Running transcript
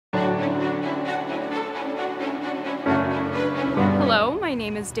my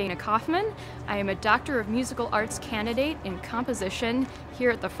name is Dana Kaufman. I am a Doctor of Musical Arts candidate in composition here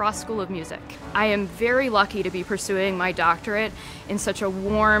at the Frost School of Music. I am very lucky to be pursuing my doctorate in such a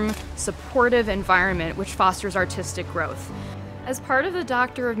warm, supportive environment which fosters artistic growth. As part of the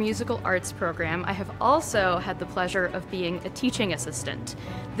Doctor of Musical Arts program, I have also had the pleasure of being a teaching assistant.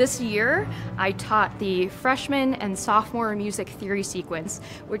 This year, I taught the freshman and sophomore music theory sequence,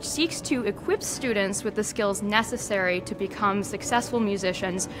 which seeks to equip students with the skills necessary to become successful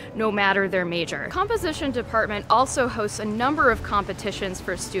musicians, no matter their major. The composition department also hosts a number of competitions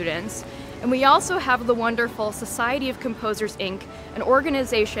for students, and we also have the wonderful Society of Composers, Inc., an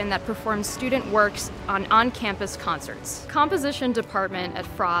organization that performs student works on-campus concerts. Composition department at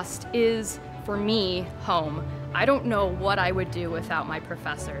Frost is, for me, home. I don't know what I would do without my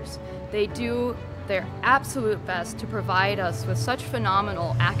professors. They do their absolute best to provide us with such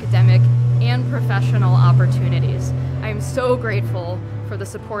phenomenal academic and professional opportunities. I am so grateful for the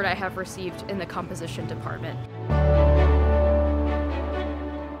support I have received in the composition department.